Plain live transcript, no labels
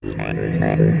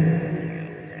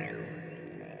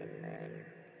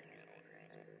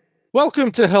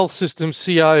Welcome to Health System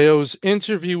CIO's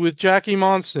interview with Jacki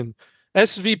Monson,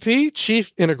 SVP,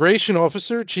 Chief Integration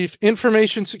Officer, Chief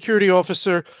Information Security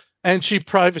Officer, and Chief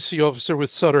Privacy Officer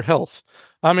with Sutter Health.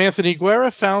 I'm Anthony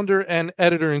Guerra, founder and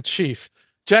editor-in-chief.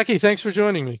 Jacki, thanks for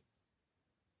joining me.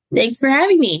 Thanks for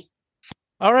having me.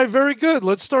 All right, very good.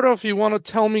 Let's start off. You want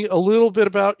to tell me a little bit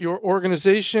about your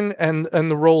organization and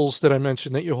the roles that I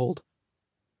mentioned that you hold?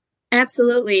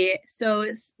 Absolutely. So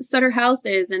Sutter Health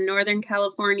is a Northern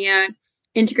California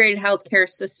integrated healthcare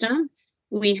system.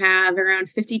 We have around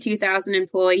 52,000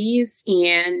 employees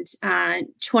and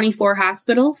 24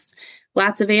 hospitals,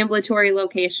 lots of ambulatory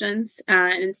locations,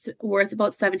 and it's worth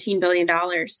about $17 billion.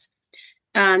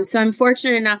 So I'm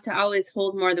fortunate enough to always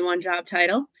hold more than one job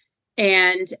title.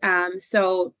 And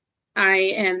so I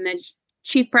am the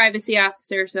Chief Privacy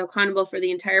Officer, so accountable for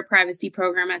the entire privacy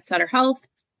program at Sutter Health.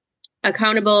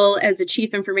 Accountable as a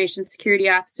Chief Information Security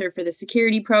Officer for the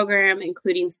security program,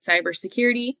 including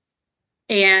cybersecurity.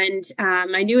 And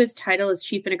my newest title is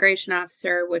Chief Integration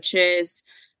Officer, which is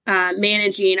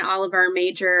managing all of our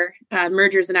major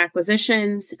mergers and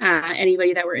acquisitions,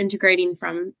 anybody that we're integrating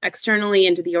from externally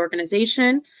into the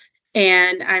organization.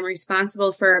 And I'm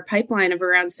responsible for a pipeline of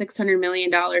around $600 million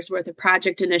worth of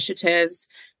project initiatives,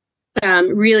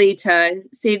 really to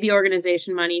save the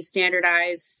organization money,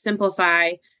 standardize,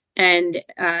 simplify, and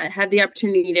have the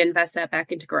opportunity to invest that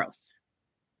back into growth.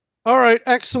 All right,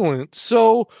 excellent.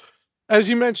 So, as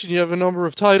you mentioned, you have a number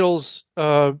of titles.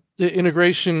 The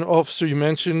integration officer you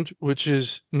mentioned, which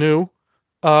is new.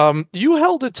 You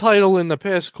held a title in the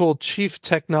past called Chief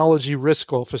Technology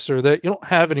Risk Officer that you don't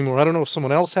have anymore. I don't know if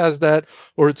someone else has that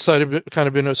or it's kind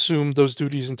of been assumed those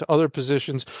duties into other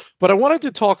positions. But I wanted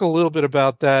to talk a little bit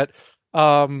about that.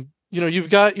 You've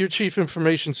got your Chief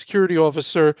Information Security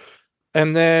Officer.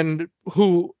 And then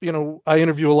I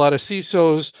interview a lot of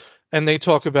CISOs, and they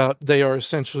talk about they are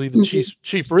essentially the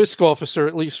chief risk officer,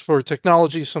 at least for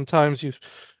technology. Sometimes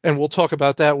and we'll talk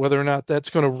about that, whether or not that's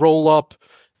going to roll up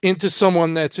into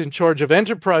someone that's in charge of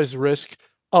enterprise risk,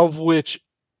 of which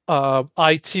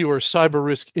IT or cyber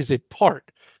risk is a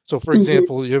part. So, for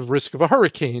example, you have risk of a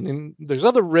hurricane, and there's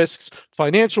other risks,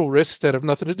 financial risks that have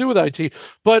nothing to do with IT.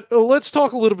 But let's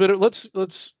talk a little bit.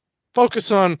 Let's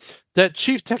focus on that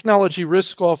Chief Technology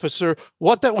Risk Officer,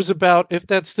 what that was about, if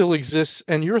that still exists,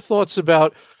 and your thoughts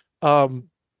about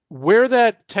where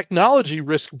that technology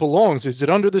risk belongs. Is it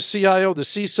under the CIO, the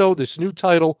CISO, this new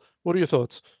title? What are your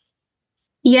thoughts?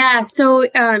 Yeah, so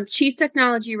Chief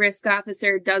Technology Risk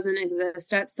Officer doesn't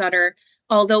exist at Sutter,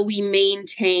 although we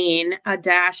maintain a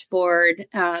dashboard,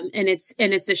 and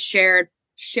it's a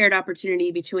shared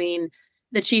opportunity between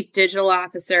the Chief Digital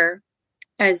Officer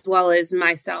as well as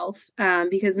myself,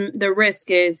 because the risk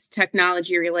is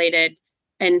technology related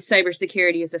and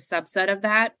cybersecurity is a subset of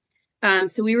that.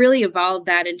 So we really evolved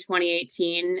that in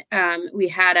 2018. We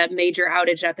had a major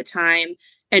outage at the time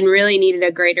and really needed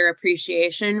a greater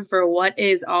appreciation for what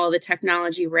is all the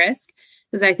technology risk.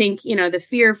 Because I think, the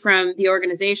fear from the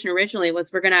organization originally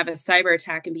was we're going to have a cyber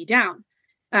attack and be down.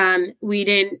 We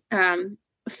didn't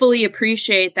fully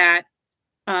appreciate that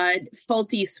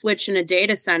faulty switch in a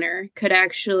data center could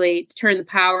actually turn the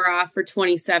power off for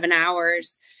 27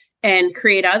 hours and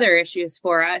create other issues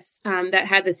for us that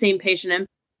had the same patient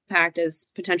impact as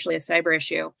potentially a cyber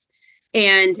issue.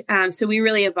 And so we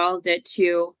really evolved it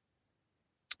to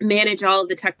manage all of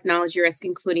the technology risk,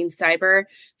 including cyber.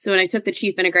 So when I took the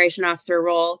Chief Integration Officer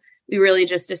role, we really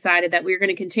just decided that we were going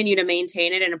to continue to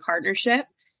maintain it in a partnership.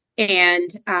 And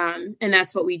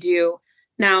that's what we do.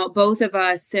 Now, both of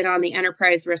us sit on the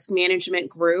Enterprise Risk Management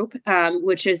Group,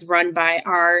 which is run by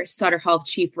our Sutter Health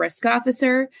Chief Risk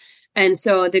Officer. And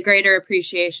so the greater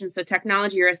appreciation, so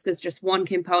technology risk is just one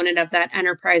component of that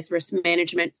enterprise risk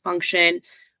management function,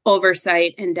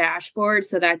 oversight, and dashboard.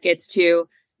 So that gets to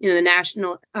the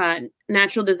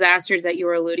natural disasters that you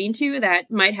were alluding to that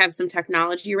might have some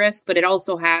technology risk, but it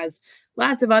also has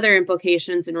lots of other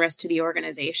implications and risk to the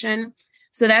organization.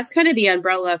 So that's kind of the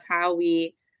umbrella of how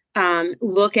we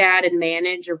look at and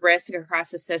manage a risk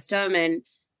across the system. And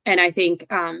I think,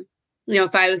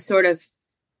 if I was sort of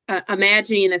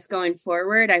imagining this going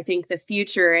forward, I think the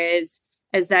future is,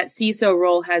 as that CISO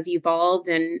role has evolved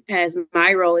and as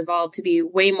my role evolved to be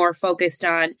way more focused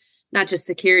on not just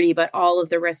security, but all of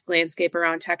the risk landscape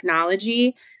around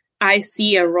technology, I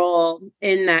see a role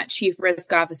in that Chief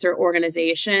Risk Officer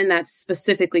organization that's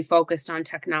specifically focused on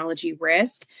technology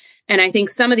risk. And I think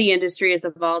some of the industry has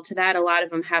evolved to that. A lot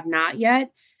of them have not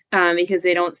yet, because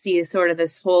they don't see sort of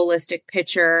this holistic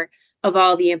picture of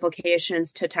all the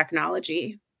implications to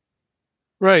technology.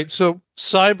 Right. So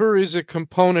cyber is a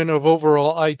component of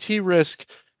overall IT risk,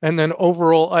 and then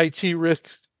overall IT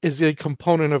risk is a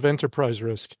component of enterprise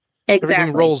risk. Everything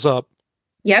Exactly. rolls up.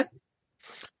 Yep.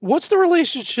 What's the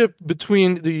relationship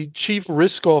between the chief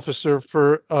risk officer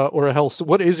for or a health?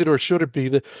 What is it or should it be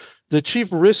the chief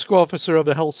risk officer of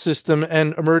the health system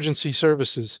and emergency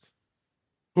services,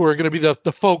 who are going to be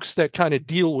the folks that kind of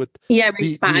deal with Yeah, the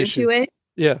respond issue? to it.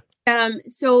 Yeah.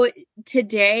 So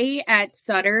today at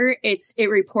Sutter, it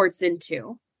reports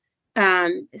into.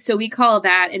 So we call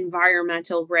that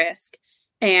environmental risk,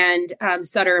 and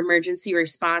Sutter Emergency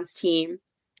Response Team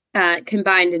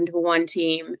combined into one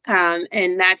team,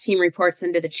 and that team reports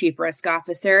into the chief risk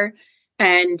officer,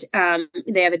 and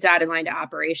they have a dotted line to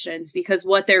operations because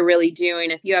what they're really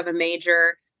doing, if you have a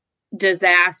major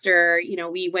disaster,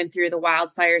 we went through the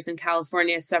wildfires in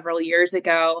California several years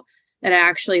ago that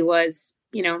actually was,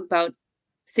 about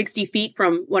 60 feet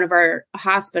from one of our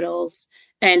hospitals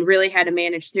and really had to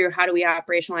manage through how do we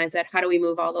operationalize that? How do we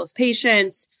move all those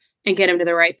patients and get them to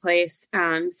the right place?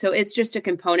 So it's just a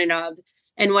component of,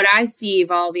 and what I see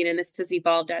evolving, and this has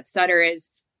evolved at Sutter,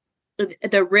 is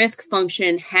the risk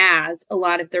function has a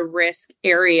lot of the risk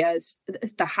areas,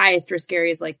 the highest risk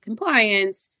areas like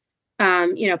compliance,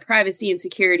 privacy and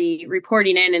security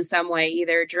reporting in some way,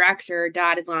 either direct or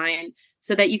dotted line,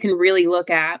 so that you can really look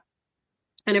at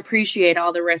and appreciate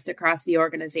all the risks across the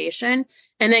organization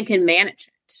and then can manage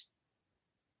it.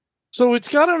 So it's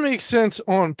got to make sense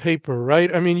on paper,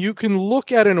 right? I mean, you can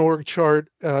look at an org chart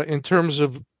in terms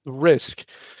of risk,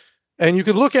 and you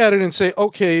could look at it and say,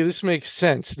 okay, this makes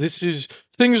sense. This is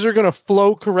things are going to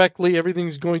flow correctly.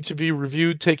 Everything's going to be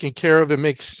reviewed, taken care of. It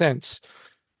makes sense.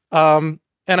 And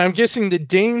I'm guessing the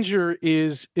danger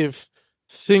is if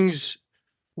things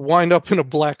wind up in a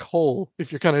black hole,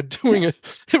 if you're kind of doing it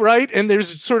right. And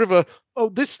there's sort of oh,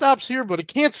 this stops here, but it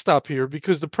can't stop here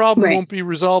because the problem Right. won't be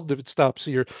resolved if it stops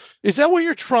here. Is that what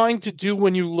you're trying to do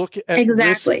when you look at risk?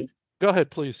 Exactly. Go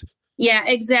ahead, please. Yeah,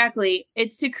 exactly.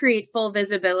 It's to create full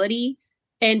visibility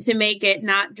and to make it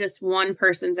not just one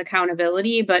person's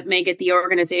accountability, but make it the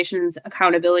organization's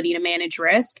accountability to manage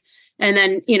risk. And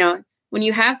then, when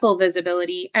you have full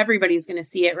visibility, everybody's going to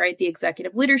see it, right? The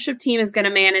executive leadership team is going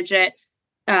to manage it.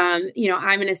 I'm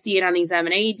going to see it on these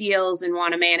M&A deals and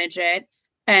want to manage it.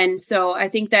 And so I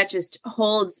think that just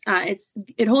holds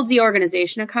it holds the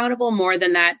organization accountable more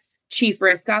than that chief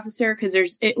risk officer, because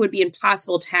it would be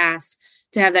impossible task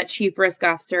to have that chief risk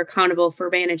officer accountable for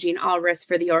managing all risks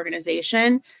for the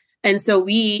organization. And so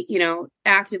we,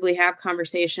 actively have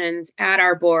conversations at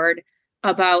our board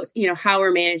about, how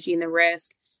we're managing the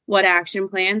risk, what action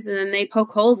plans, and then they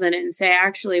poke holes in it and say,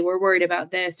 actually, we're worried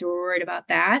about this or we're worried about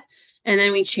that. And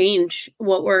then we change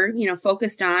what we're,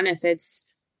 focused on. If it's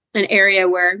an area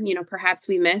where, perhaps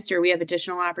we missed or we have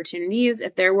additional opportunities,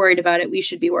 if they're worried about it, we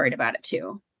should be worried about it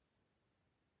too.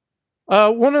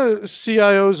 One of the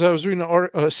CIOs I was reading,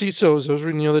 CISOs I was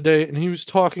reading the other day, and he was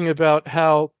talking about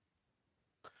how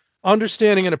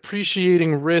understanding and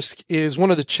appreciating risk is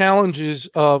one of the challenges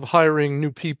of hiring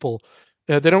new people.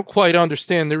 They don't quite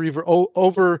understand. They're either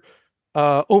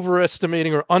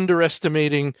overestimating or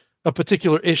underestimating a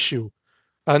particular issue.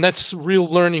 And that's a real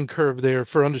learning curve there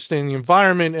for understanding the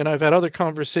environment. And I've had other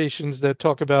conversations that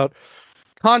talk about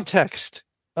context,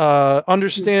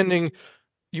 understanding.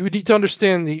 You would need to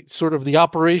understand the sort of the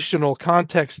operational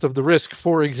context of the risk.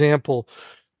 For example,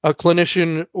 a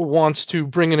clinician wants to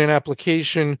bring in an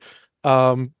application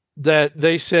that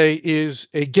they say is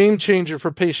a game changer for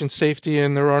patient safety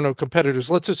and there are no competitors.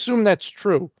 Let's assume that's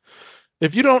true.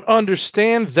 If you don't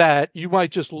understand that, you might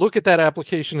just look at that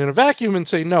application in a vacuum and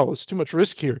say, no, it's too much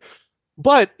risk here.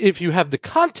 But if you have the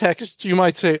context, you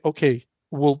might say, okay,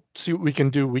 we'll see what we can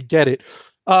do. We get it.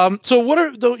 So what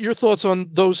are your thoughts on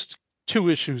those two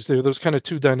issues there, those kind of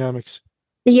two dynamics?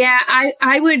 Yeah,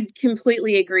 I would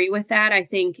completely agree with that. I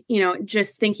think,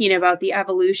 just thinking about the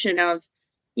evolution of,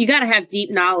 you got to have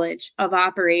deep knowledge of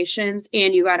operations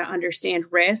and you got to understand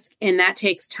risk, and that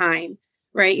takes time,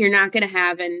 right? You're not going to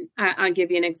have, and I'll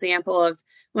give you an example of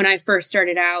when I first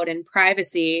started out in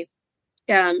privacy.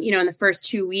 In the first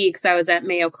 2 weeks I was at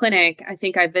Mayo Clinic, I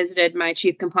think I visited my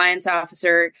chief compliance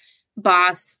officer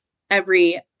boss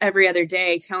every other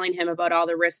day, telling him about all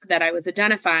the risk that I was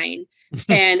identifying.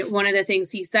 And one of the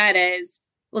things he said is,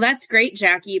 well, that's great,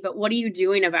 Jacki, but what are you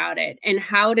doing about it? And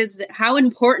how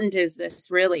important is this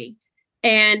really?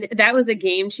 And that was a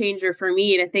game changer for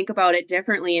me to think about it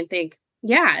differently and think,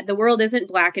 yeah, the world isn't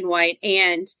black and white.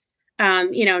 And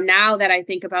now that I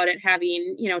think about it,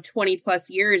 having, 20 plus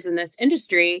years in this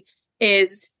industry,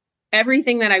 is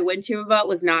everything that I went to about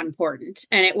was not important,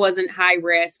 and it wasn't high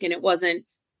risk, and it wasn't,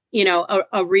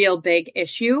 a real big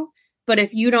issue. But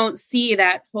if you don't see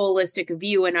that holistic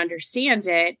view and understand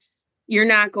it, you're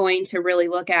not going to really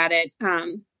look at it,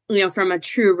 from a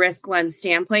true risk lens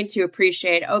standpoint to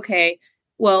appreciate, okay,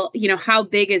 well, how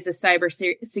big is a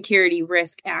cybersecurity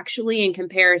risk actually in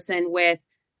comparison with,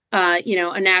 a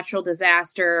natural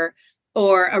disaster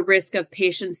or a risk of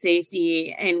patient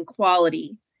safety and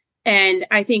quality. And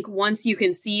I think once you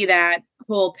can see that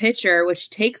whole picture, which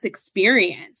takes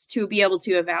experience to be able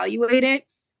to evaluate it,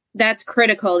 that's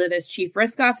critical to this chief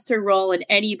risk officer role and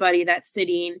anybody that's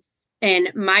sitting in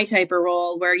my type of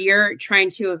role where you're trying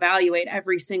to evaluate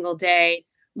every single day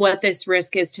what this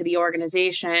risk is to the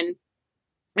organization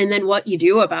and then what you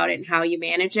do about it and how you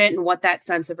manage it and what that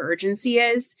sense of urgency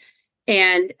is.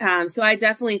 And so I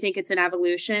definitely think it's an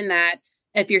evolution that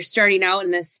if you're starting out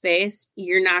in this space,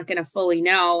 you're not going to fully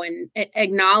know, and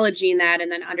acknowledging that and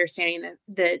then understanding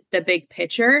the big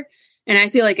picture. And I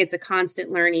feel like it's a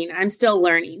constant learning. I'm still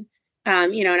learning,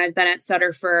 and I've been at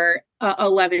Sutter for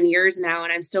 11 years now,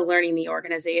 and I'm still learning the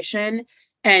organization.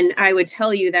 And I would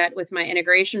tell you that with my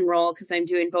integration role, because I'm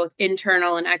doing both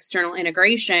internal and external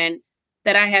integration,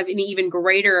 that I have an even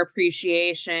greater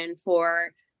appreciation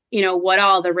for, what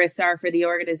all the risks are for the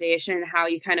organization and how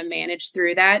you kind of manage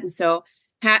through that. And so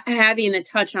having the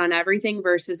touch on everything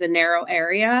versus a narrow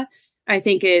area, I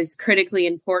think is critically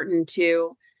important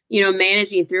to,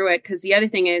 managing through it. Because the other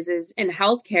thing is in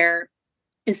healthcare,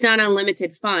 it's not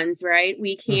unlimited funds, right?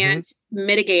 We can't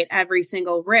mitigate every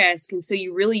single risk. And so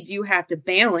you really do have to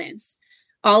balance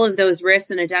all of those risks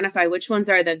and identify which ones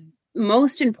are the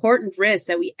most important risks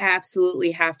that we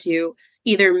absolutely have to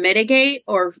either mitigate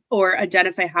or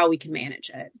identify how we can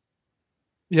manage it.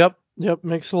 Yep.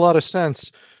 Makes a lot of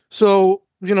sense. So,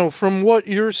 from what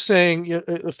you're saying,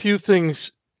 a few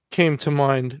things came to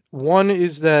mind. One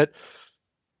is that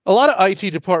a lot of IT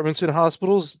departments in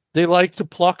hospitals, they like to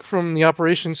pluck from the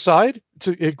operations side.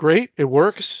 It's great. It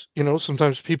works.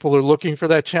 Sometimes people are looking for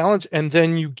that challenge, and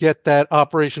then you get that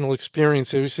operational experience.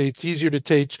 They say it's easier to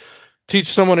teach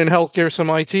someone in healthcare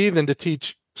some IT than to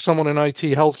teach someone in IT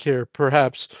healthcare,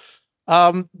 perhaps.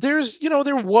 There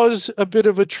was a bit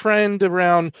of a trend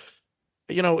around,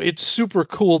 it's super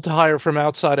cool to hire from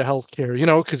outside of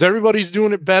healthcare, because everybody's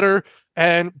doing it better.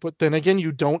 But then again,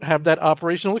 you don't have that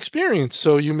operational experience.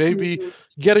 So you may be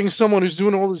getting someone who's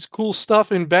doing all this cool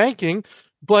stuff in banking,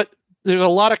 but there's a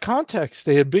lot of context.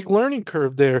 They had a big learning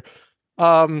curve there.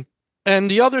 Um, and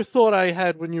the other thought I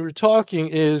had when you were talking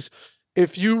is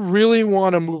if you really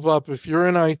want to move up, if you're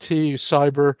in IT,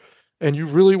 cyber, and you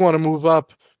really want to move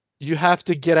up, you have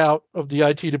to get out of the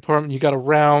IT department. You got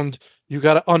you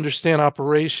got to understand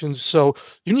operations. So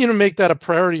you need to make that a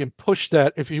priority and push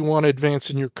that if you want to advance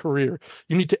in your career.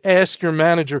 You need to ask your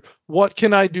manager, what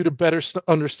can I do to better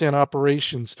understand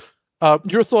operations?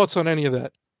 Your thoughts on any of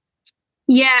that?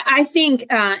 Yeah, I think,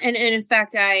 and in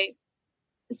fact, I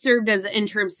served as an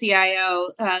interim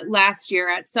CIO last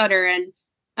year at Sutter, and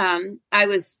I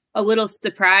was a little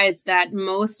surprised that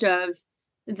most of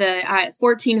the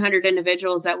 1,400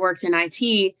 individuals that worked in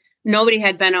IT, nobody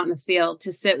had been out in the field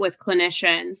to sit with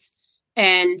clinicians.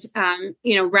 And,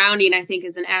 rounding, I think,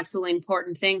 is an absolutely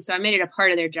important thing. So I made it a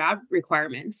part of their job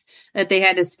requirements that they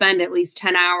had to spend at least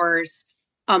 10 hours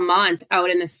a month out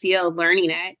in the field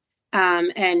learning it,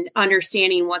 and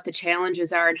understanding what the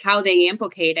challenges are and how they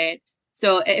implicate it.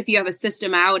 So if you have a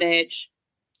system outage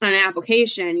on an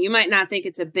application, you might not think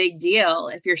it's a big deal.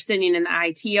 If you're sitting in the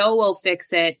ITO, we'll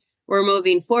fix it, we're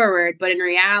moving forward. But in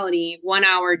reality, 1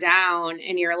 hour down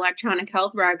in your electronic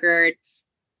health record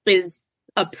is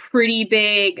a pretty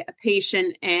big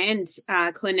patient and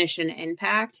clinician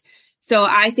impact. So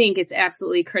I think it's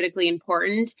absolutely critically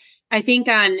important. I think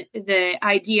on the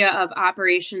idea of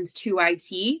operations to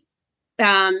IT,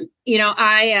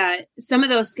 some of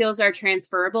those skills are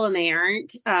transferable and they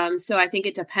aren't. So I think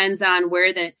it depends on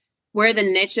where the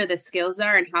niche of the skills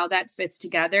are and how that fits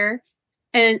together.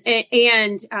 And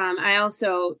I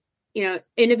also,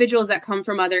 individuals that come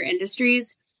from other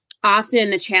industries, often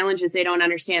the challenge is they don't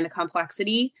understand the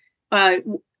complexity.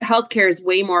 Healthcare is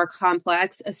way more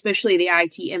complex, especially the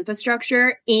IT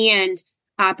infrastructure and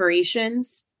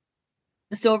operations.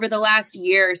 So over the last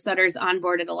year, Sutter's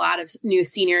onboarded a lot of new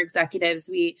senior executives.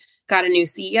 We got a new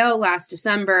CEO last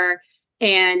December,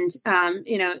 and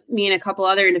me and a couple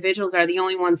other individuals are the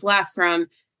only ones left from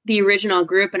the original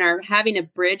group, and are having to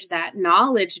bridge that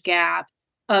knowledge gap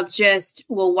of just,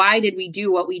 well, why did we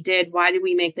do what we did? Why did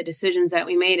we make the decisions that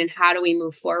we made? And how do we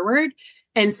move forward?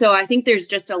 And so I think there's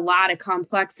just a lot of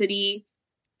complexity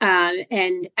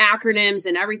and acronyms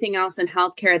and everything else in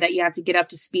healthcare that you have to get up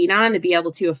to speed on to be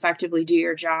able to effectively do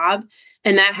your job.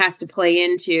 And that has to play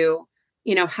into,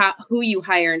 who you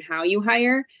hire and how you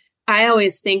hire. I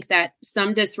always think that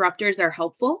some disruptors are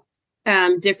helpful,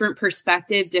 different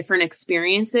perspective, different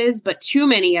experiences, but too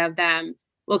many of them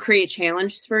will create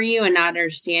challenges for you and not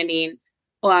understanding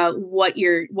what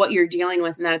you're dealing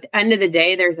with. And then at the end of the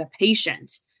day, there's a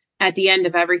patient at the end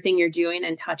of everything you're doing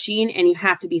and touching, and you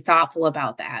have to be thoughtful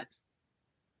about that.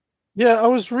 Yeah, I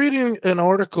was reading an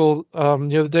article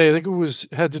the other day. I think it was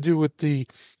had to do with the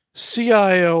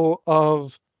CIO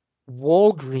of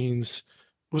Walgreens.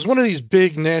 It was one of these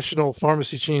big national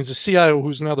pharmacy chains, the CIO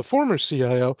who's now the former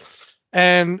CIO.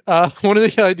 And one of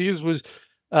the ideas was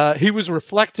he was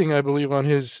reflecting, I believe, on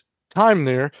his time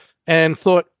there and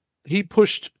thought he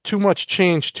pushed too much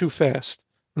change too fast.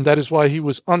 And that is why he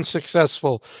was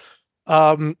unsuccessful.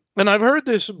 And I've heard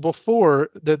this before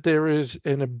that there is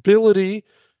an ability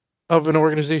of an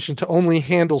organization to only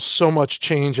handle so much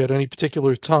change at any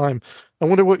particular time. I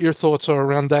wonder what your thoughts are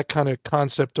around that kind of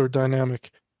concept or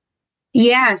dynamic.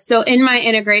 Yeah, so in my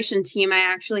integration team, I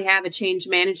actually have a change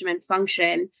management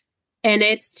function, and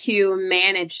it's to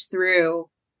manage through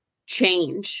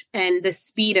change and the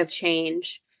speed of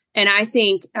change. And I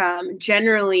think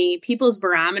generally people's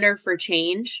barometer for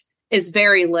change is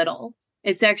very little.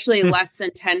 It's actually Hmm. less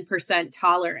than 10%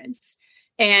 tolerance.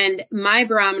 And my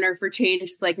barometer for change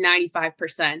is like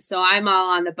 95%. So I'm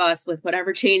all on the bus with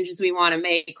whatever changes we want to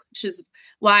make, which is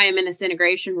why I'm in this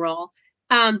integration role.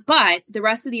 But the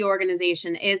rest of the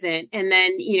organization isn't. And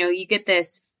then, you get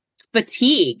this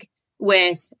fatigue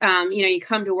with, you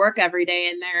come to work every day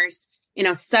and there's,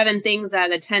 seven things out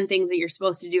of the 10 things that you're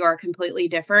supposed to do are completely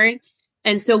different.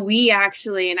 And so we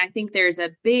actually, and I think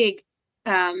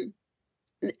um,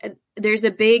 there's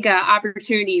a big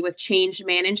opportunity with change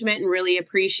management and really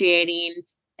appreciating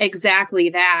exactly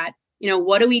that.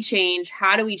 What do we change?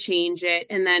 How do we change it?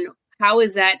 And then how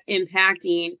is that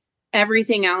impacting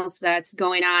everything else that's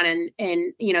going on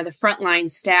and the frontline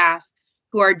staff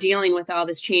who are dealing with all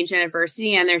this change and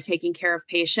adversity, and they're taking care of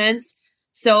patients.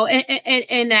 So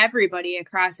and everybody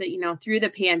across it, through the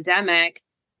pandemic,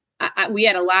 we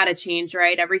had a lot of change,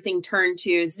 right? Everything turned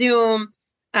to Zoom.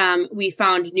 We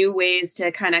found new ways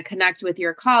to kind of connect with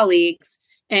your colleagues.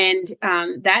 And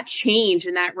that change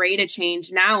and that rate of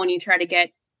change now, when you try to get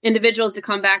individuals to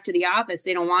come back to the office,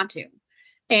 they don't want to.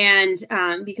 And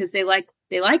because they like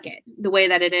it the way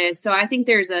that it is. So I think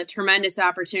there's a tremendous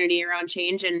opportunity around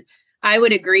change. And I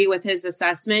would agree with his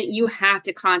assessment. You have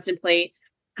to contemplate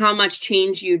how much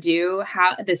change you do,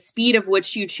 how the speed of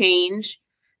which you change.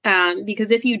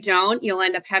 Because if you don't, you'll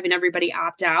end up having everybody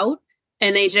opt out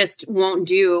and they just won't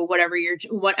do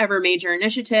whatever major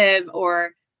initiative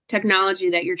or technology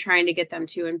that you're trying to get them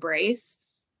to embrace.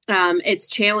 It's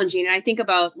challenging. And I think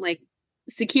about like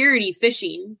security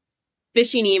phishing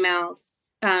emails.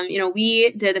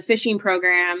 We did a phishing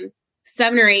program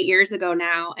 7 or 8 years ago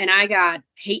now, and I got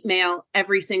hate mail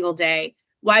every single day.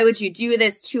 Why would you do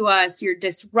this to us? You're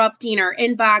disrupting our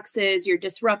inboxes. You're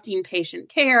disrupting patient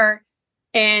care.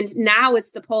 And now it's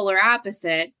the polar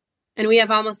opposite. And we have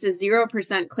almost a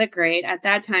 0% click rate. At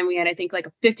that time, we had, I think, like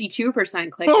a 52%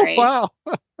 click Oh, rate. wow.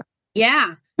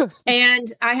 Yeah. And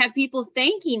I have people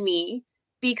thanking me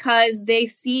because they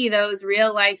see those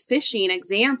real life phishing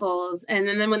examples. And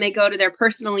then when they go to their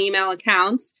personal email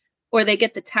accounts or they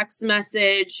get the text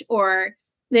message or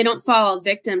they don't fall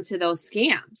victim to those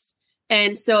scams.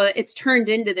 And so it's turned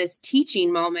into this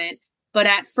teaching moment, but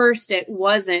at first it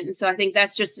wasn't. And so I think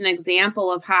that's just an example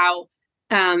of how,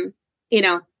 um, you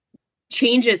know,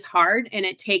 change is hard and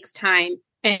it takes time.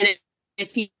 And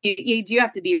if you do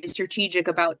have to be strategic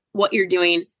about what you're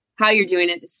doing, how you're doing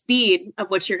it, the speed of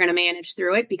which you're going to manage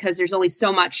through it, because there's only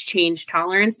so much change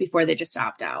tolerance before they just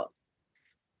opt out.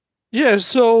 Yeah,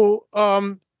 so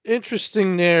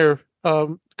interesting there.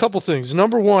 Couple things.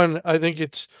 Number one, I think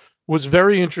it's was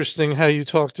very interesting how you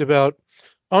talked about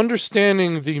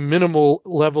understanding the minimal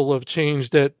level of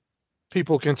change that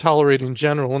people can tolerate in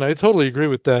general, and I totally agree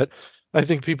with that. I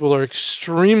think people are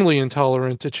extremely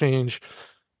intolerant to change.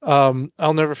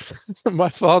 I'll never my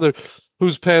father,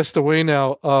 who's passed away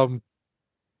now,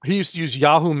 he used to use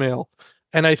Yahoo Mail,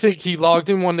 and I think he logged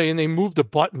in one day and they moved a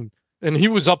button, and he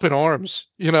was up in arms.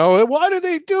 Why did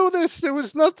they do this? There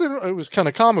was nothing. It was kind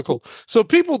of comical. So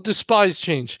people despise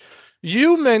change.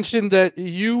 You mentioned that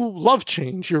you love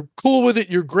change. You're cool with it.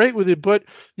 You're great with it, but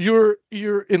you're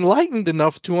enlightened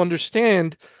enough to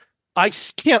understand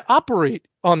can't operate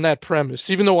on that premise.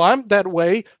 Even though I'm that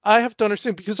way, I have to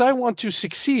understand because I want to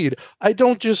succeed. I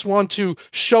don't just want to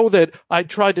show that I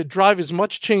try to drive as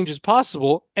much change as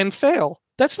possible and fail.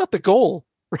 That's not the goal,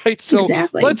 right? So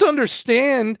Exactly. let's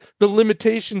understand the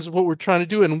limitations of what we're trying to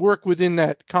do and work within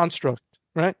that construct,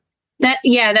 right?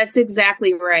 Yeah, that's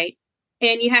exactly right.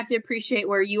 And you have to appreciate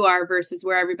where you are versus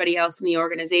where everybody else in the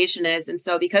organization is. And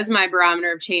so because my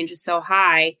barometer of change is so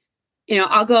high,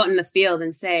 I'll go out in the field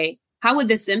and say, how would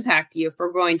this impact you if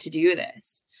we're going to do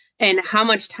this? And how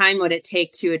much time would it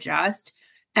take to adjust?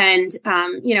 And,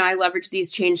 I leverage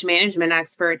these change management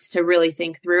experts to really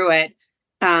think through it.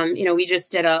 We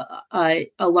just did a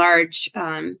large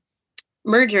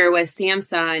merger with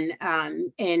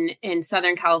Samsung in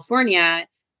Southern California.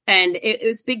 And it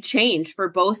was big change for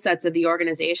both sets of the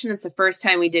organization. It's the first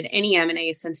time we did any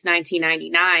M&A since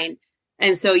 1999.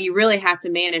 And so you really have to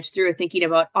manage through thinking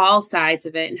about all sides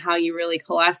of it and how you really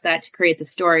coalesce that to create the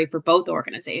story for both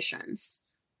organizations.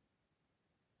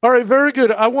 All right, very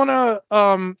good. I want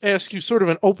to ask you sort of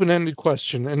an open-ended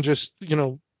question and just,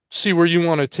 see where you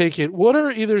want to take it. What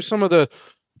are either some of the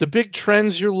big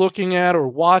trends you're looking at or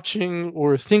watching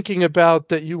or thinking about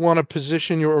that you want to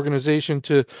position your organization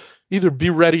to either be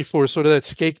ready for, sort of that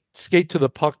skate to the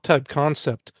puck type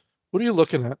concept? What are you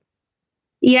looking at?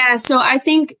 Yeah, so I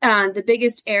think the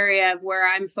biggest area of where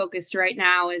I'm focused right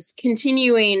now is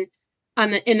continuing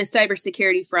in the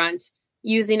cybersecurity front,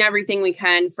 using everything we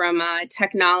can from a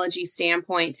technology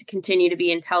standpoint to continue to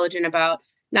be intelligent about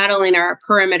not only our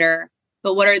perimeter,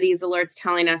 but what are these alerts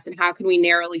telling us and how can we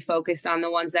narrowly focus on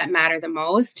the ones that matter the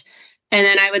most? And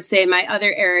then I would say my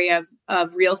other area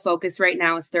of real focus right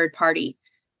now is third party.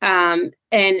 And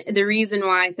the reason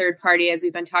why third party, as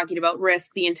we've been talking about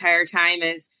risk the entire time,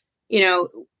 is,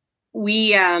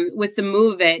 we with the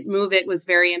Move It was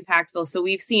very impactful. So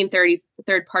we've seen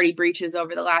third party breaches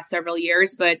over the last several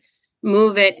years, but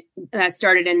Move It, that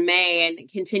started in May and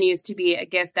continues to be a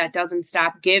gift that doesn't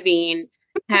stop giving,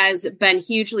 has been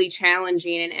hugely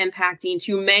challenging and impacting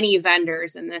too many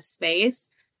vendors in this space.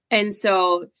 And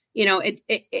so,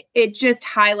 it just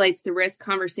highlights the risk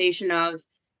conversation of,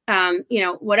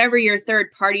 whatever your third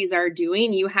parties are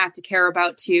doing, you have to care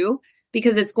about too,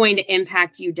 because it's going to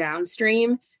impact you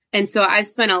downstream. And so I've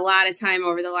spent a lot of time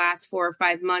over the last 4 or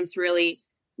 5 months really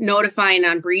notifying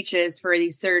on breaches for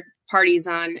these third parties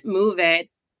on Move It.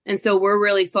 And so we're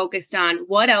really focused on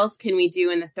what else can we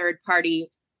do in the third party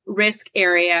risk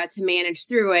area to manage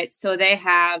through it. So they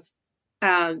have,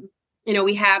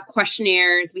 we have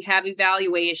questionnaires, we have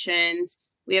evaluations,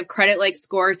 we have credit like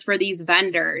scores for these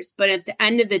vendors. But at the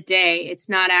end of the day, it's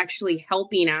not actually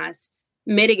helping us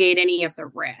mitigate any of the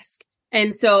risk.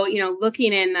 And so,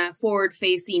 looking in the forward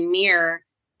facing mirror,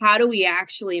 how do we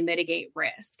actually mitigate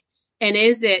risk? And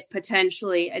is it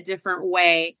potentially a different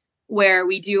way where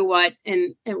we do what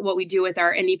we do with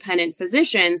our independent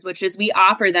physicians, which is we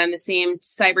offer them the same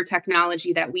cyber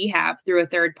technology that we have through a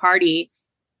third party,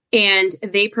 and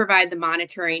they provide the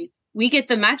monitoring. We get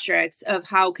the metrics of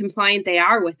how compliant they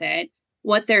are with it,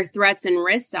 what their threats and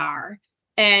risks are,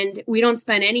 and we don't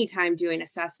spend any time doing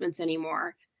assessments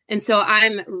anymore. And so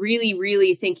I'm really,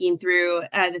 really thinking through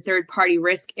the third party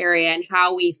risk area and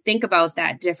how we think about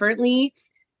that differently.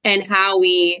 And how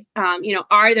we,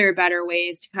 are there better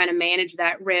ways to kind of manage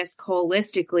that risk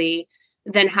holistically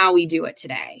than how we do it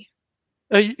today?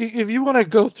 If you want to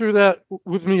go through that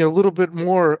with me a little bit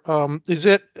more, is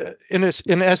it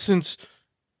in essence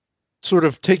sort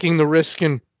of taking the risk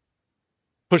and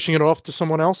pushing it off to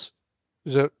someone else?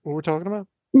 Is that what we're talking about?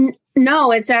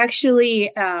 No, it's actually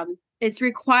it's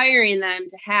requiring them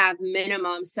to have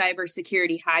minimum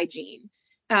cybersecurity hygiene.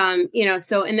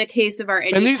 So in the case of our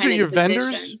independent and these are your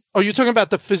vendors? Oh, you're talking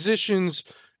about the physicians,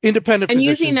 independent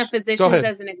physicians. I'm using the physicians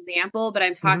as an example, but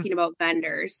I'm talking about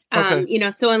vendors.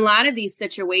 Okay. So in a lot of these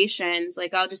situations,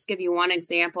 like I'll just give you one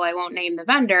example. I won't name the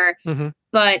vendor,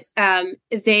 but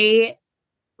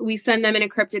we send them an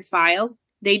encrypted file.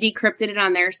 They decrypted it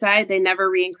on their side. They never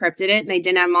re-encrypted it, and they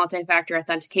didn't have multi-factor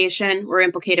authentication. Were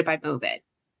implicated by Move It.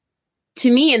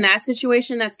 To me, in that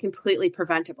situation, that's completely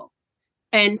preventable.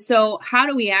 And so how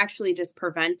do we actually just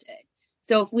prevent it?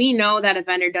 So if we know that a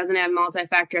vendor doesn't have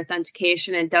multi-factor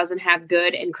authentication and doesn't have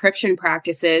good encryption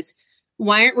practices,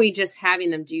 why aren't we just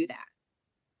having them do that?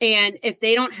 And if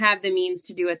they don't have the means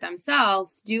to do it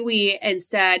themselves, do we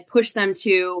instead push them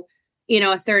to,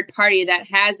 a third party that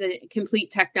has a complete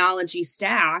technology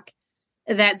stack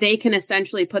that they can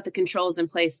essentially put the controls in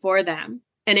place for them?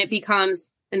 And it becomes,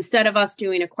 instead of us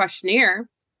doing a questionnaire,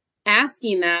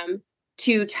 asking them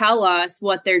to tell us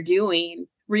what they're doing,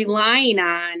 relying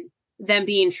on them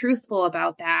being truthful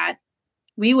about that,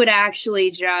 we would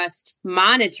actually just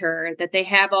monitor that they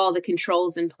have all the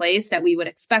controls in place that we would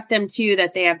expect them to,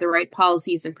 that they have the right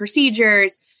policies and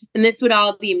procedures. And this would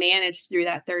all be managed through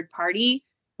that third party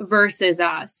versus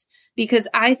us. Because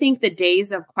I think the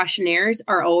days of questionnaires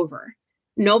are over.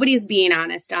 Nobody's being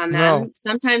honest on them. No.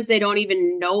 Sometimes they don't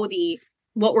even know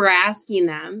what we're asking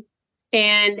them.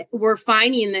 And we're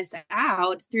finding this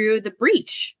out through the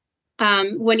breach.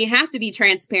 When you have to be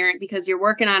transparent because you're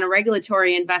working on a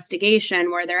regulatory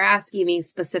investigation where they're asking these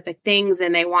specific things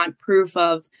and they want proof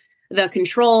of the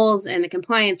controls and the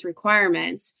compliance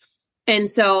requirements. And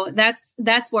so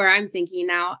that's where I'm thinking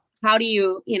now, how do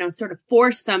you, sort of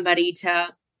force somebody to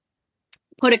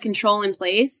put a control in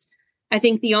place? I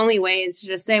think the only way is to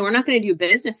just say, we're not going to do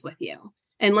business with you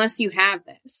unless you have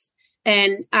this.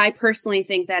 And I personally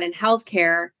think that in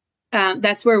healthcare,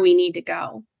 that's where we need to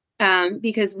go.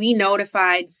 Because we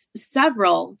notified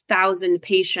several thousand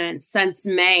patients since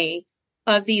May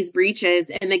of these breaches,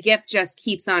 and the gift just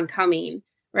keeps on coming,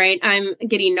 right? I'm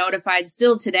getting notified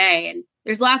still today, and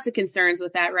there's lots of concerns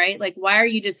with that, right? Like, why are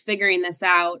you just figuring this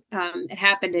out? It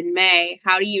happened in May.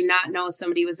 How do you not know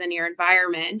somebody was in your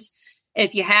environment?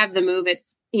 If you have the move it,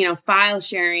 file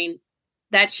sharing,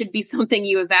 that should be something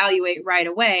you evaluate right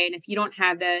away. And if you don't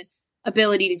have the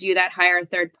ability to do that, hire a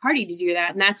third party to do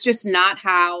that. And that's just not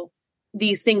how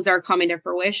these things are coming to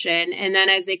fruition. And then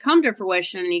as they come to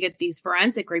fruition and you get these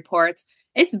forensic reports,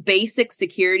 it's basic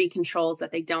security controls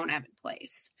that they don't have in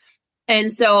place.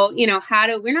 And so, we're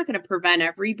not going to prevent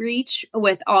every breach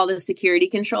with all the security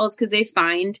controls because they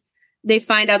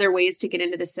find other ways to get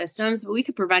into the systems, but we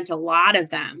could prevent a lot of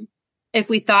them if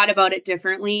we thought about it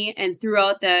differently and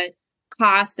throughout the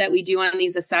cost that we do on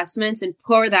these assessments and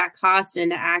pour that cost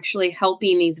into actually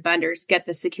helping these vendors get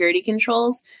the security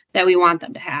controls that we want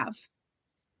them to have.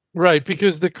 Right,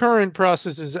 because the current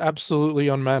process is absolutely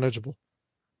unmanageable.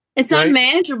 It's right?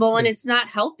 unmanageable and it's not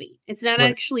helping. It's not Right.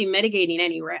 actually mitigating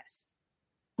any risk.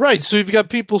 Right. So you've got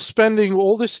people spending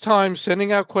all this time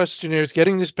sending out questionnaires,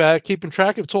 getting this back, keeping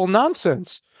track of it. It's all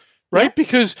nonsense, right? Yep.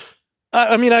 Because,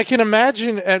 I can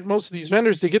imagine at most of these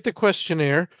vendors, they get the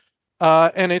questionnaire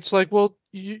and it's like, well,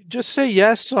 you just say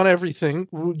yes on everything.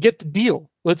 We'll get the deal.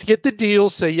 Let's get the deal.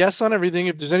 Say yes on everything.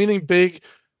 If there's anything big,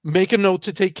 make a note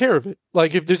to take care of it.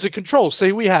 Like if there's a control,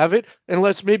 say we have it and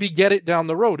let's maybe get it down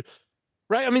the road.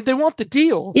 Right. I mean, they want the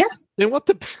deal. Yeah. They want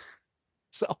the,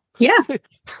 so yeah.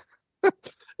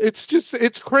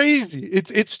 it's crazy.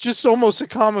 It's just almost a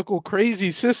comical,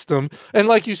 crazy system. And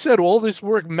like you said, all this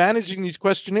work managing these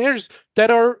questionnaires that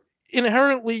are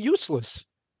inherently useless.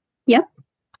 Yep.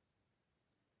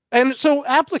 And so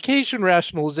application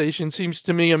rationalization seems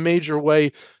to me a major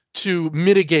way to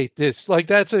mitigate this. Like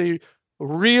that's a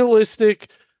realistic,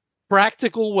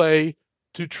 practical way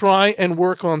to try and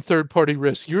work on third-party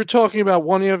risk. You're talking about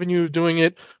one avenue of doing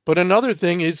it, but another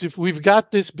thing is if we've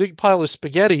got this big pile of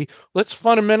spaghetti, let's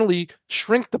fundamentally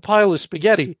shrink the pile of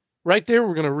spaghetti. Right there,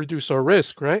 we're going to reduce our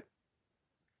risk, right?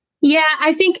 Yeah,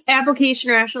 I think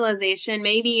application rationalization,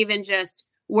 maybe even just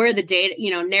where the data,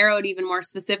 narrowed even more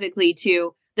specifically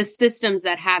to the systems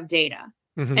that have data.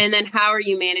 Mm-hmm. And then how are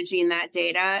you managing that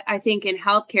data? I think in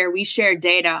healthcare, we share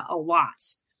data a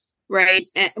lot. Right.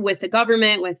 With the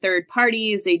government, with third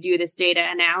parties, they do this data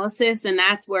analysis. And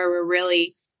that's where we're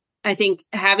really, I think,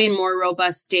 having more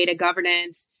robust data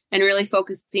governance and really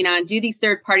focusing on, do these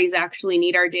third parties actually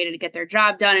need our data to get their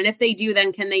job done? And if they do,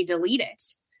 then can they delete it?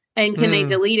 And can they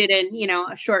delete it in,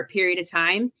 a short period of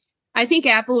time? I think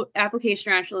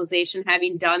application rationalization,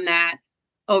 having done that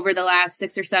over the last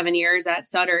 6 or 7 years at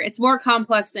Sutter, it's more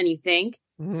complex than you think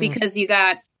because you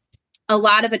got a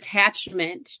lot of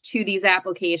attachment to these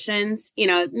applications,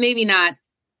 maybe not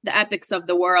the epics of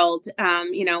the world,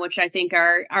 which I think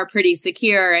are pretty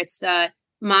secure. It's the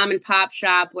mom and pop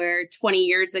shop where 20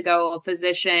 years ago, a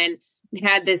physician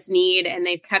had this need and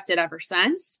they've kept it ever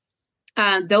since.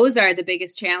 Those are the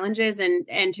biggest challenges.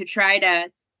 And to try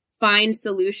to find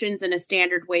solutions in a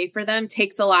standard way for them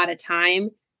takes a lot of time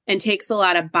and takes a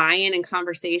lot of buy-in and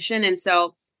conversation. And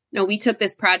so we took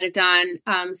this project on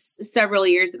several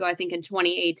years ago, I think in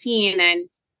 2018, and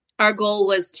our goal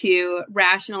was to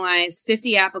rationalize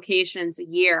 50 applications a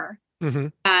year. Mm-hmm.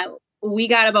 We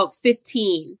got about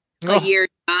 15 a year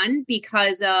done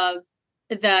because of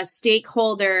the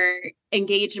stakeholder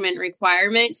engagement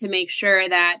requirement to make sure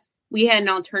that we had an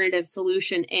alternative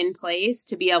solution in place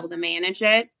to be able to manage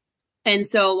it. And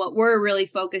so what we're really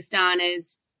focused on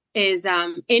is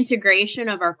integration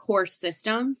of our core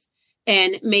systems.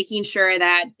 And making sure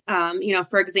that,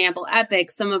 for example, Epic,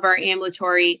 some of our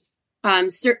ambulatory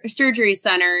surgery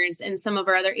centers and some of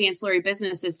our other ancillary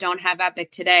businesses don't have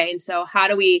Epic today. And so how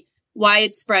do we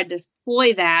widespread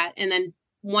deploy that? And then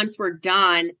once we're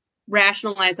done,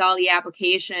 rationalize all the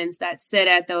applications that sit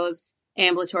at those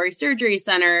ambulatory surgery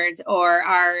centers or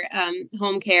our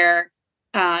home care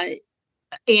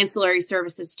ancillary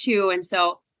services too. And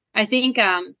so I think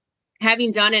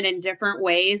having done it in different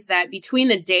ways, that between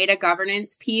the data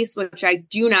governance piece, which I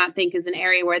do not think is an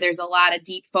area where there's a lot of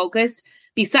deep focus,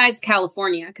 besides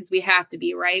California, because we have to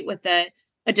be, right, with the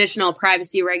additional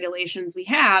privacy regulations we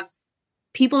have,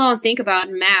 people don't think about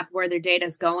and map where their data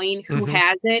is going, who Hmm.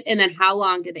 has it, and then how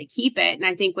long do they keep it. And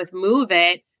I think with Move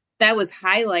It, that was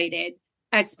highlighted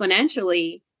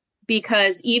exponentially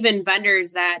because even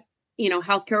vendors that,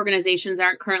 healthcare organizations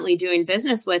aren't currently doing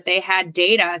business with, they had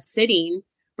data sitting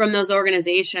from those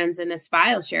organizations in this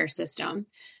file share system.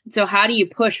 So how do you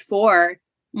push for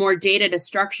more data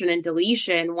destruction and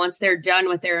deletion once they're done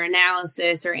with their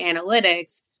analysis or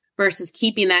analytics versus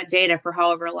keeping that data for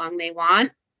however long they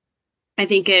want? I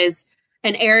think is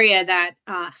an area that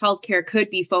healthcare could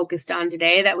be focused on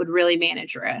today that would really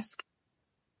manage risk.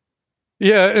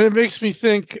 Yeah, and it makes me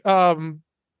think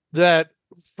that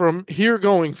from here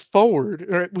going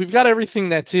forward, we've got everything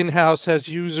that's in-house, has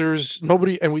users,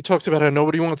 nobody, and we talked about how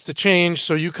nobody wants to change.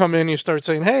 So you come in, you start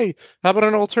saying, hey, how about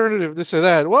an alternative, this or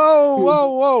that? Whoa, whoa,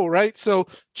 Mm-hmm. whoa, right? So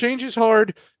change is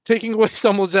hard. Taking away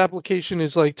someone's application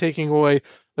is like taking away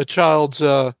a child's,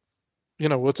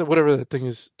 whatever that thing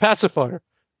is, pacifier,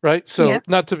 right? So Yep,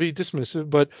 not to be dismissive,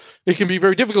 but it can be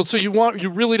very difficult. So you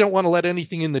really don't want to let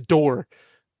anything in the door.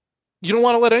 You don't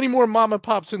want to let any more mom and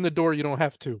pops in the door. You don't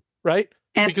have to, right?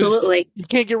 Because absolutely. you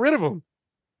can't get rid of them.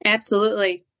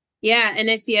 Absolutely. Yeah. And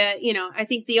if I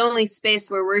think the only space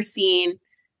where we're seeing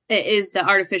is the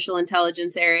artificial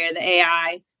intelligence area, the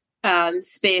AI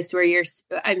space where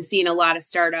I'm seeing a lot of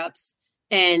startups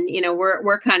and,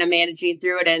 we're kind of managing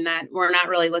through it in that we're not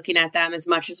really looking at them as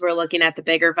much as we're looking at the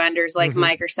bigger vendors like Hmm.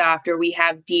 Microsoft, where we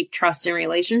have deep trust and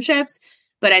relationships.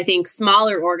 But I think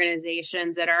smaller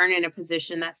organizations that aren't in a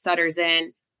position that Sutter's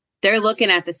in, they're looking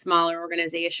at the smaller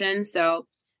organizations. So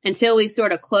until we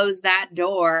sort of close that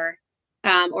door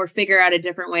or figure out a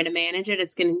different way to manage it,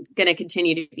 it's going to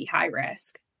continue to be high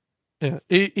risk. Yeah,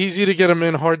 easy to get them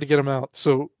in, hard to get them out.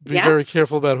 So be Yeah, very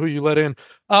careful about who you let in.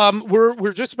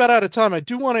 We're just about out of time. I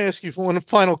do want to ask you for one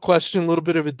final question, a little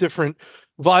bit of a different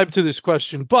vibe to this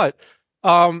question, but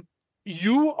um,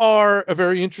 you are a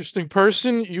very interesting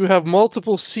person. You have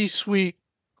multiple C-suite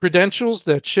credentials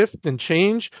that shift and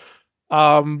change.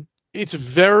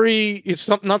 It's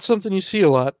not something you see a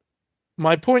lot.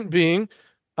 My point being,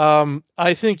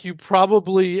 I think you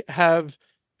probably have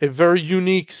a very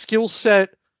unique skill set,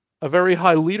 a very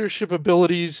high leadership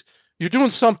abilities. You're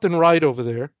doing something right over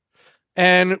there.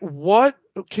 And what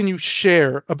can you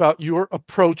share about your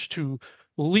approach to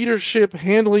leadership,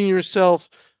 handling yourself,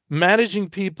 managing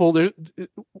people?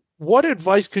 What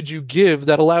advice could you give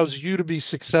that allows you to be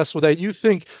successful? That you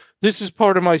think this is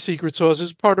part of my secret sauce, this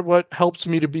is part of what helps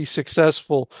me to be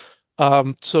successful.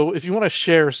 So if you want to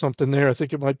share something there, I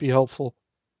think it might be helpful.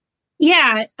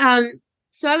 yeah.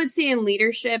 So I would say in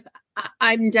leadership,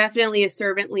 I'm definitely a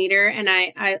servant leader, and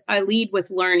I lead with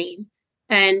learning.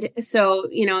 And so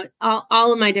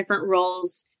all of my different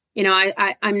roles,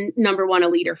 I'm number one, a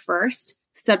leader first,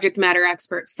 subject matter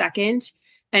expert second.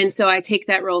 And so I take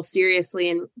that role seriously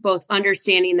in both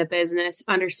understanding the business,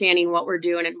 understanding what we're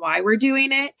doing and why we're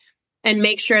doing it, and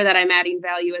make sure that I'm adding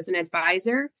value as an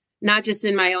advisor, not just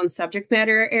in my own subject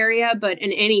matter area, but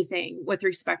in anything with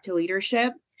respect to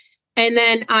leadership. And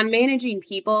then on managing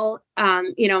people,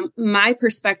 my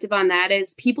perspective on that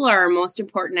is people are our most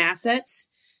important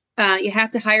assets. You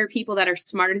have to hire people that are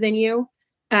smarter than you,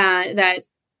 that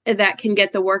can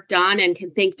get the work done and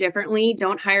can think differently.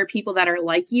 Don't hire people that are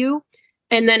like you,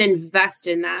 and then invest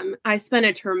in them. I spend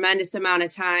a tremendous amount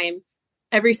of time.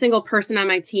 Every single person on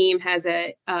my team has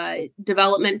a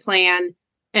development plan,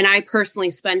 and I personally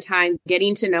spend time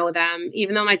getting to know them.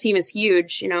 Even though my team is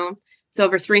huge, it's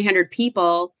over 300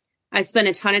 people. I spend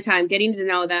a ton of time getting to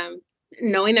know them,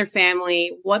 knowing their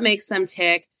family, what makes them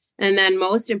tick, and then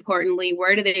most importantly,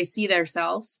 where do they see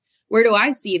themselves? Where do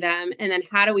I see them? And then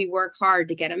how do we work hard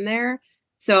to get them there?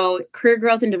 So career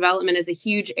growth and development is a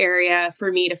huge area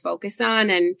for me to focus on.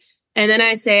 And then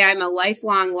I say I'm a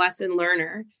lifelong lesson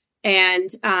learner. And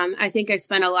I think I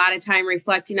spend a lot of time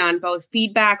reflecting on both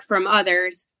feedback from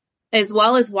others as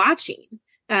well as watching.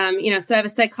 So I have a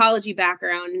psychology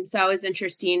background, and so it was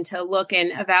interesting to look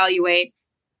and evaluate,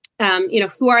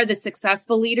 who are the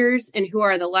successful leaders and who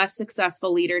are the less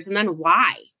successful leaders, and then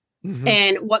why, Hmm.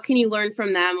 and what can you learn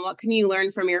from them? What can you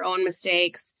learn from your own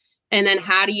mistakes? And then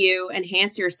how do you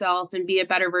enhance yourself and be a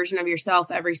better version of yourself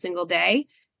every single day?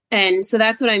 And so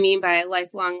that's what I mean by a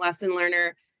lifelong lesson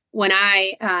learner. When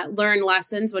I learn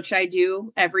lessons, which I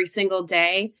do every single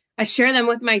day, I share them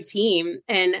with my team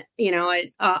in,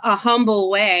 a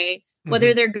humble way, Hmm.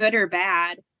 whether they're good or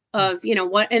bad, of,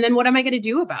 what, and then what am I going to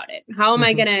do about it? How am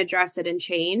I Hmm. going to address it and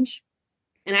change?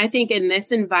 And I think in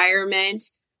this environment,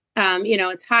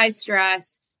 it's high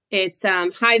stress. It's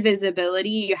high visibility.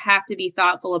 You have to be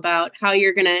thoughtful about how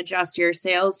you're going to adjust your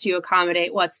sales to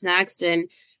accommodate what's next and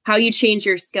how you change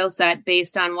your skill set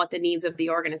based on what the needs of the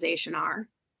organization are.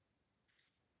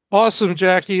 Awesome,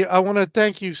 Jacki. I want to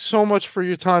thank you so much for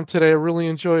your time today. I really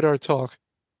enjoyed our talk.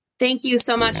 Thank you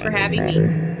so much for having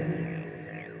me.